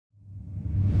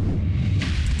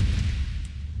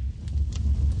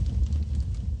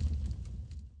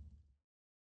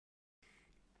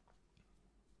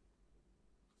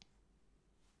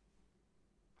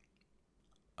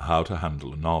how to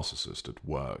handle a narcissist at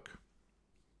work.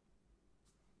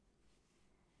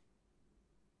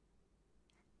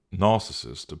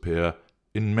 Narcissists appear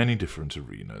in many different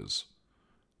arenas.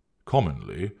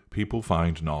 Commonly, people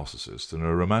find narcissists in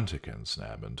a romantic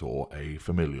ensnarement or a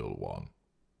familial one.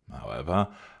 However,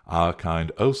 our kind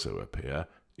also appear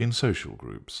in social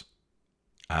groups,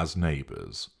 as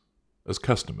neighbours, as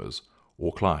customers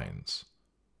or clients,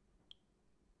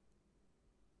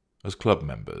 as club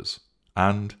members,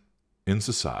 and in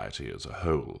society as a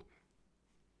whole.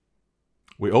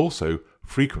 We also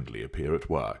frequently appear at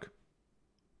work.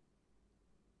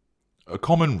 A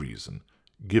common reason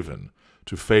given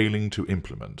to failing to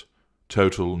implement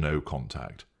total no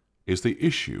contact is the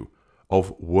issue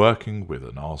of working with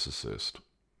a narcissist.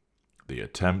 The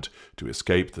attempt to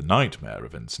escape the nightmare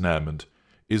of ensnarement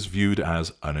is viewed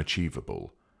as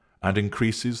unachievable and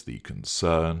increases the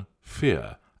concern,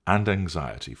 fear, and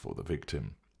anxiety for the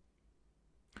victim.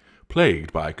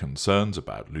 Plagued by concerns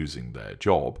about losing their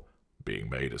job, being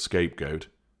made a scapegoat,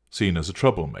 seen as a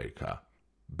troublemaker,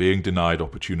 being denied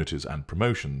opportunities and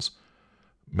promotions,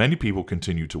 many people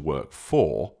continue to work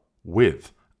for,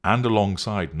 with, and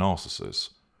alongside narcissists,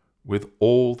 with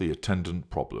all the attendant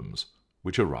problems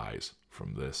which arise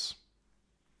from this.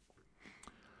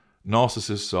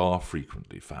 Narcissists are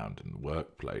frequently found in the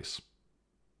workplace.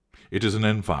 It is an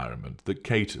environment that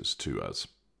caters to us,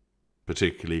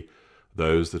 particularly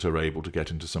those that are able to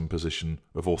get into some position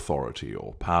of authority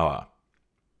or power.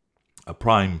 A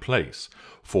prime place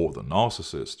for the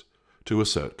narcissist to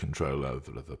assert control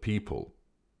over other people,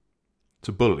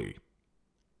 to bully,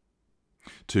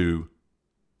 to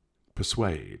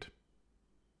persuade,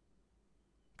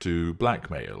 to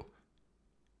blackmail,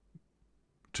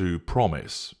 to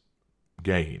promise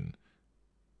gain,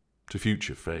 to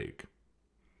future fake.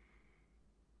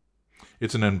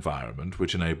 It's an environment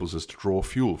which enables us to draw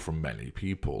fuel from many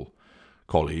people,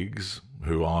 colleagues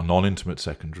who are non-intimate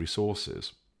secondary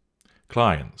sources,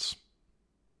 clients,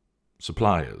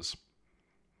 suppliers,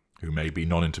 who may be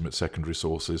non-intimate secondary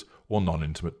sources or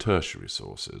non-intimate tertiary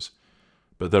sources.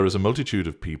 But there is a multitude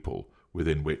of people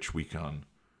within which we can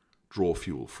draw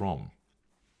fuel from.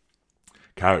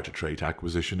 Character trait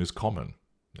acquisition is common.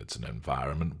 It's an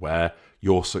environment where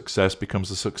your success becomes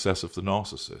the success of the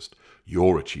narcissist.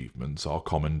 Your achievements are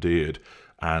commandeered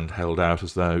and held out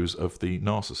as those of the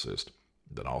narcissist.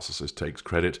 The narcissist takes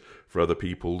credit for other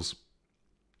people's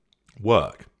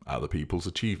work, other people's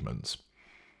achievements.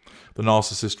 The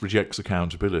narcissist rejects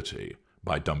accountability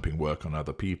by dumping work on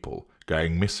other people,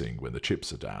 going missing when the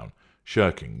chips are down,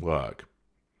 shirking work.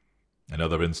 In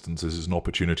other instances, it's an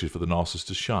opportunity for the narcissist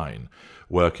to shine,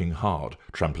 working hard,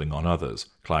 trampling on others,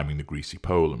 climbing the greasy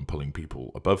pole and pulling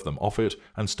people above them off it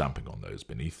and stamping on those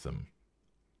beneath them.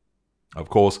 Of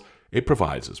course, it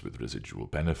provides us with residual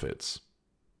benefits,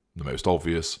 the most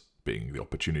obvious being the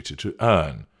opportunity to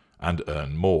earn, and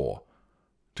earn more,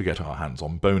 to get our hands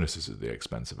on bonuses at the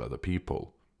expense of other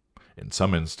people. In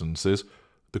some instances,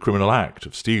 the criminal act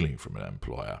of stealing from an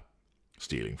employer,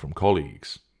 stealing from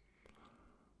colleagues.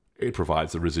 It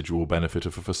provides the residual benefit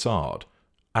of a facade,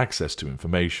 access to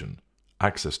information,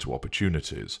 access to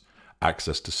opportunities,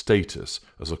 access to status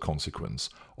as a consequence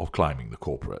of climbing the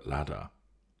corporate ladder.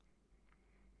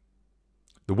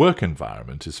 The work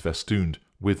environment is festooned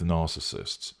with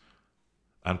narcissists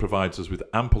and provides us with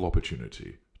ample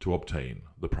opportunity to obtain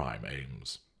the prime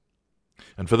aims.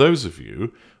 And for those of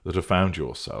you that have found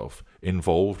yourself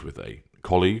involved with a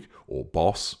colleague or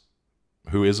boss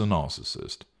who is a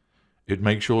narcissist, it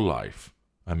makes your life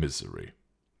a misery.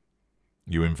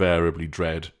 You invariably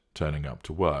dread turning up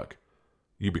to work.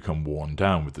 You become worn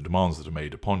down with the demands that are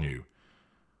made upon you,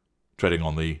 treading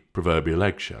on the proverbial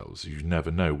eggshells. You never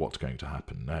know what's going to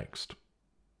happen next.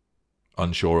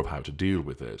 Unsure of how to deal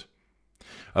with it.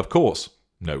 Of course,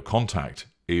 no contact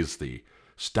is the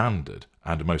standard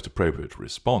and most appropriate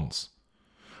response,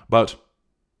 but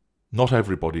not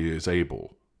everybody is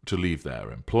able to leave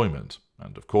their employment.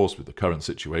 And of course, with the current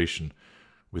situation,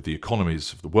 with the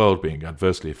economies of the world being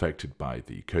adversely affected by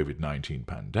the COVID-19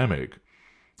 pandemic,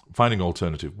 finding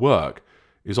alternative work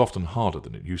is often harder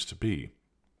than it used to be.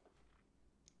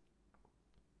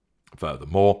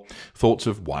 Furthermore, thoughts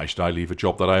of why should I leave a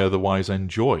job that I otherwise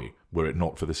enjoy were it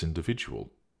not for this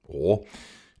individual? Or,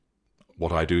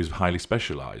 what I do is highly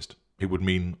specialised. It would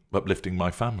mean uplifting my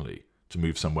family to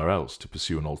move somewhere else to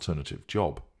pursue an alternative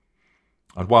job.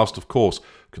 And whilst, of course,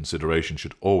 consideration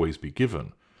should always be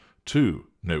given to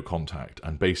no contact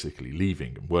and basically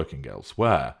leaving and working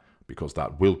elsewhere, because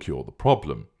that will cure the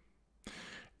problem,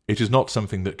 it is not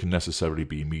something that can necessarily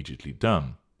be immediately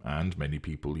done, and many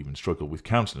people even struggle with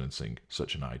countenancing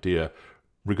such an idea,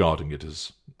 regarding it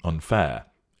as unfair,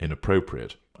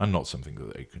 inappropriate and not something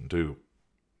that they can do.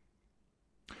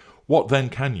 What then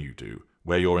can you do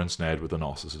where you're ensnared with a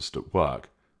narcissist at work?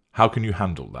 How can you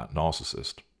handle that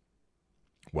narcissist?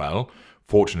 Well,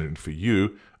 fortunately for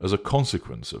you, as a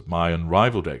consequence of my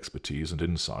unrivaled expertise and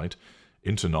insight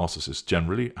into narcissists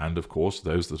generally, and of course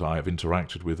those that I have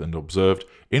interacted with and observed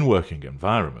in working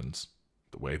environments,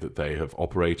 the way that they have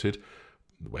operated,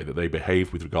 the way that they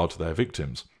behave with regard to their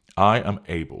victims, I am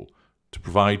able to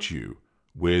provide you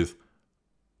with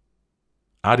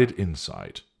added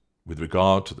insight with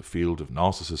regard to the field of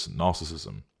narcissists and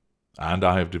narcissism, and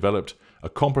I have developed a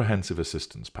comprehensive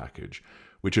assistance package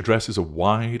which addresses a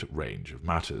wide range of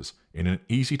matters in an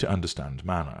easy-to-understand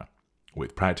manner,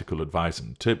 with practical advice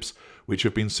and tips which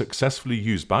have been successfully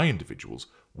used by individuals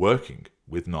working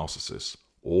with narcissists,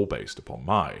 all based upon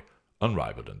my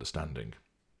unrivaled understanding.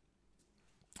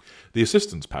 The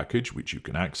assistance package, which you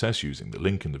can access using the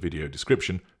link in the video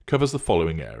description, covers the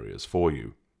following areas for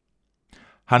you.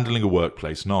 Handling a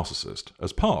workplace narcissist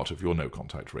as part of your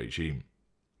no-contact regime.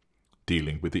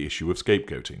 Dealing with the issue of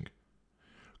scapegoating.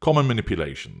 Common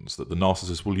manipulations that the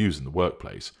narcissist will use in the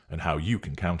workplace and how you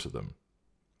can counter them.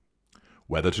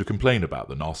 Whether to complain about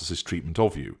the narcissist's treatment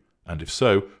of you, and if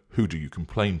so, who do you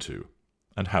complain to,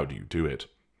 and how do you do it?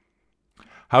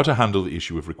 How to handle the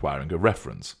issue of requiring a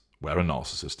reference where a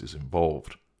narcissist is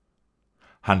involved.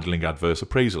 Handling adverse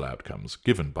appraisal outcomes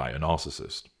given by a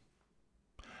narcissist.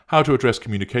 How to address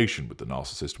communication with the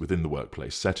narcissist within the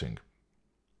workplace setting.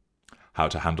 How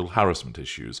to handle harassment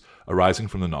issues arising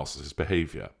from the narcissist's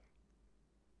behaviour.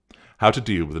 How to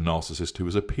deal with a narcissist who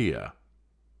is a peer.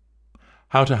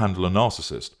 How to handle a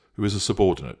narcissist who is a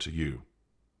subordinate to you.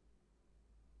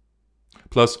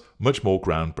 Plus, much more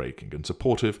groundbreaking and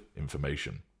supportive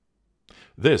information.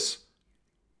 This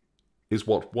is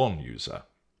what one user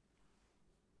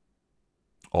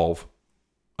of,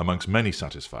 amongst many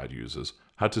satisfied users,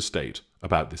 had to state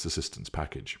about this assistance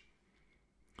package.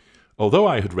 Although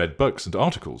I had read books and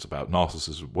articles about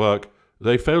narcissists at work,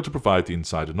 they failed to provide the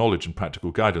insider knowledge and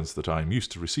practical guidance that I am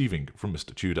used to receiving from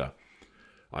Mr. Tudor.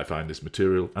 I find this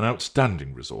material an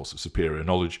outstanding resource of superior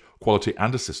knowledge, quality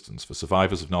and assistance for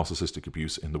survivors of narcissistic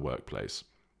abuse in the workplace.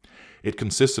 It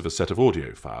consists of a set of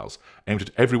audio files aimed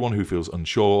at everyone who feels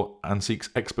unsure and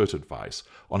seeks expert advice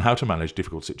on how to manage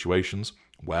difficult situations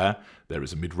where there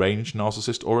is a mid-range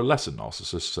narcissist or a lesser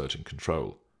narcissist asserting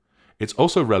control. It's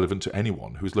also relevant to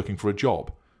anyone who is looking for a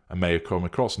job and may come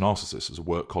across narcissists as a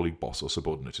work colleague, boss or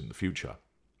subordinate in the future.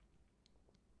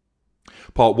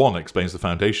 Part 1 explains the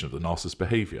foundation of the narcissist's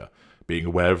behaviour, being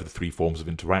aware of the 3 forms of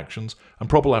interactions and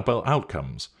probable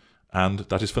outcomes, and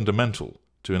that is fundamental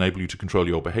to enable you to control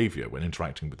your behaviour when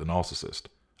interacting with the narcissist.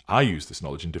 I use this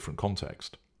knowledge in different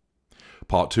contexts.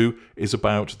 Part 2 is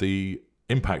about the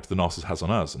impact the narcissist has on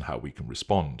us and how we can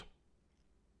respond.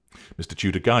 Mr.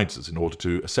 Tudor guides us in order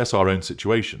to assess our own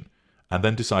situation and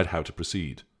then decide how to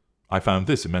proceed. I found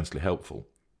this immensely helpful.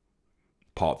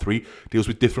 Part 3 deals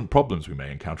with different problems we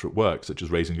may encounter at work, such as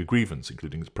raising a grievance,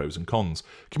 including its pros and cons,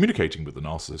 communicating with the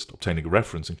narcissist, obtaining a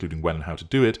reference, including when and how to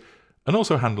do it, and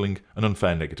also handling an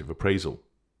unfair negative appraisal.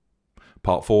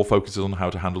 Part 4 focuses on how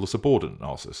to handle the subordinate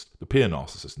narcissist, the peer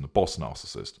narcissist, and the boss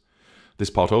narcissist. This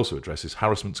part also addresses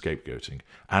harassment, scapegoating,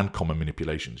 and common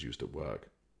manipulations used at work.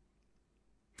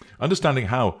 Understanding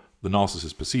how the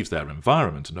narcissist perceives their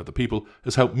environment and other people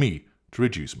has helped me to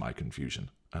reduce my confusion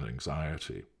and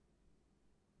anxiety.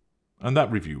 And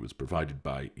that review was provided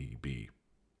by EB.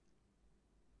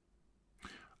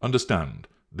 Understand,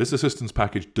 this assistance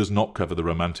package does not cover the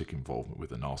romantic involvement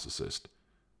with a narcissist.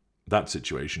 That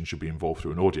situation should be involved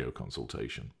through an audio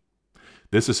consultation.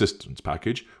 This assistance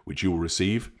package, which you will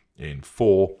receive in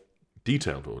 4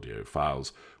 detailed audio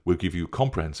files, will give you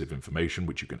comprehensive information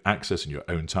which you can access in your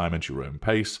own time and your own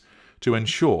pace to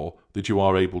ensure that you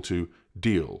are able to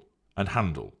deal and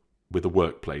handle with a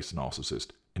workplace narcissist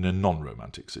in a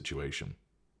non-romantic situation.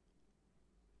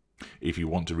 If you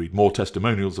want to read more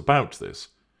testimonials about this,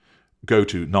 go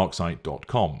to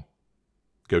narcsite.com,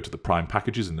 go to the Prime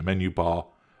Packages in the menu bar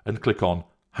and click on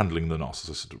Handling the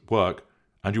Narcissist at Work,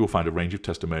 and you will find a range of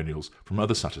testimonials from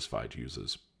other satisfied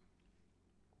users.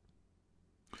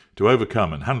 To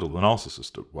overcome and handle the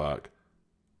narcissist at work,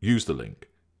 use the link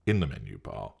in the menu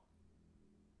bar.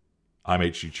 I'm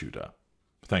H.G. Tudor.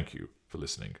 Thank you for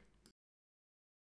listening.